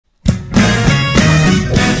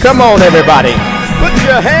Come on, everybody. Put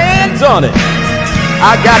your hands on it.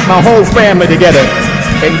 I got my whole family together,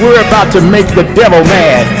 and we're about to make the devil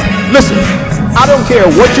mad. Listen, I don't care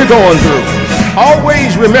what you're going through.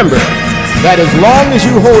 Always remember that as long as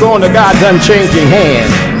you hold on to God's unchanging hand,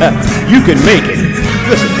 you can make it.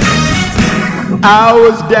 Listen, I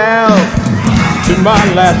was down to my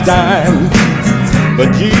last dime, but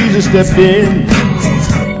Jesus stepped in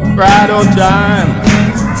right on time.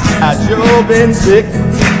 I sure been sick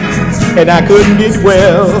and I couldn't get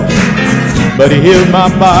well, but he healed my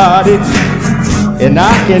body, and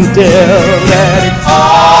I can tell that it's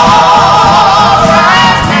all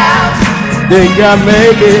right now. Think I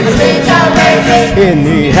make it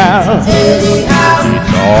anyhow. It's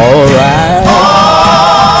all right.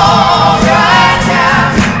 All right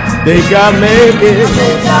now. Think I make it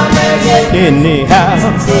anyhow.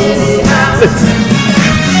 Listen.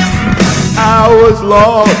 I was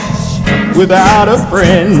lost without a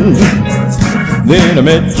friend. Then I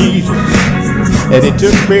met Jesus, and he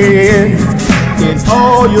took me in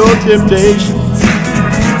all your temptations.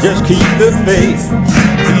 Just keep the faith.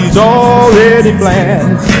 He's already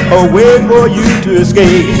planned a way for you to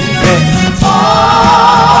escape.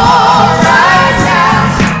 All right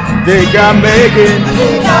now. Think I make it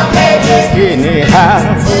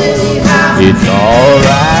anyhow. It's all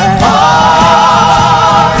right.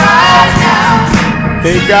 All right now.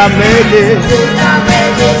 Think I make it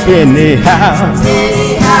anyhow.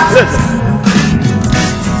 Listen,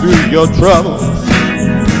 through your troubles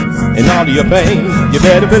and all your pain, you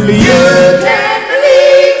better believe. You can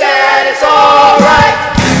believe that it's all right.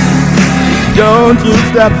 Don't you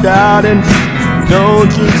stop shouting,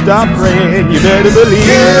 don't you stop praying. You better believe.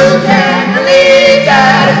 You can believe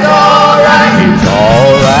that it's all right. It's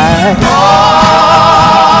all right.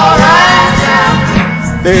 All right now.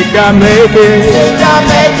 Think I make it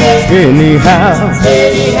anyhow.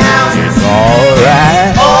 It's all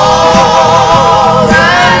right. All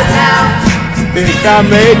right now. Think I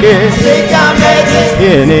make it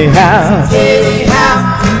anyhow.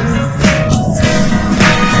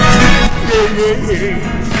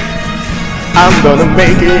 I'm gonna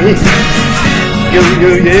make it. Yeah.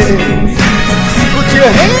 Put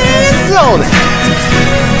your hands on it.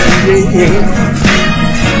 Yeah.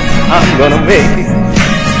 I'm gonna make it.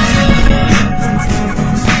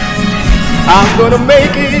 I'm gonna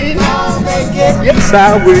make it. Yes, I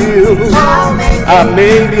will. I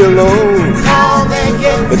may be alone,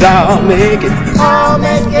 but I'll make it.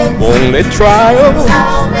 Won't let trials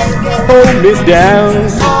hold me down.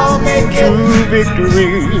 True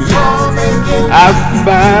victory I've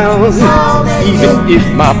found. Even if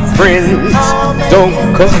my friends don't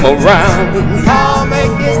come around,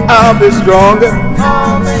 I'll be stronger.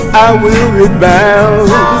 I will rebound.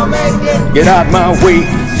 Get out my way.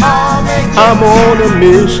 I'm on a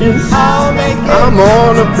mission. I'm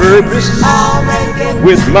on a purpose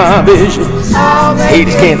with my vision.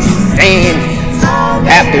 Haters can't stand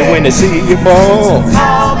happy when they see you fall,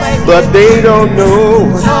 but they don't know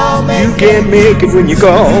you can't make it when you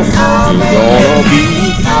call. You're gonna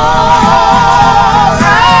be alright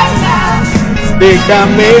now. Think I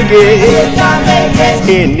make it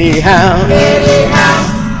anyhow.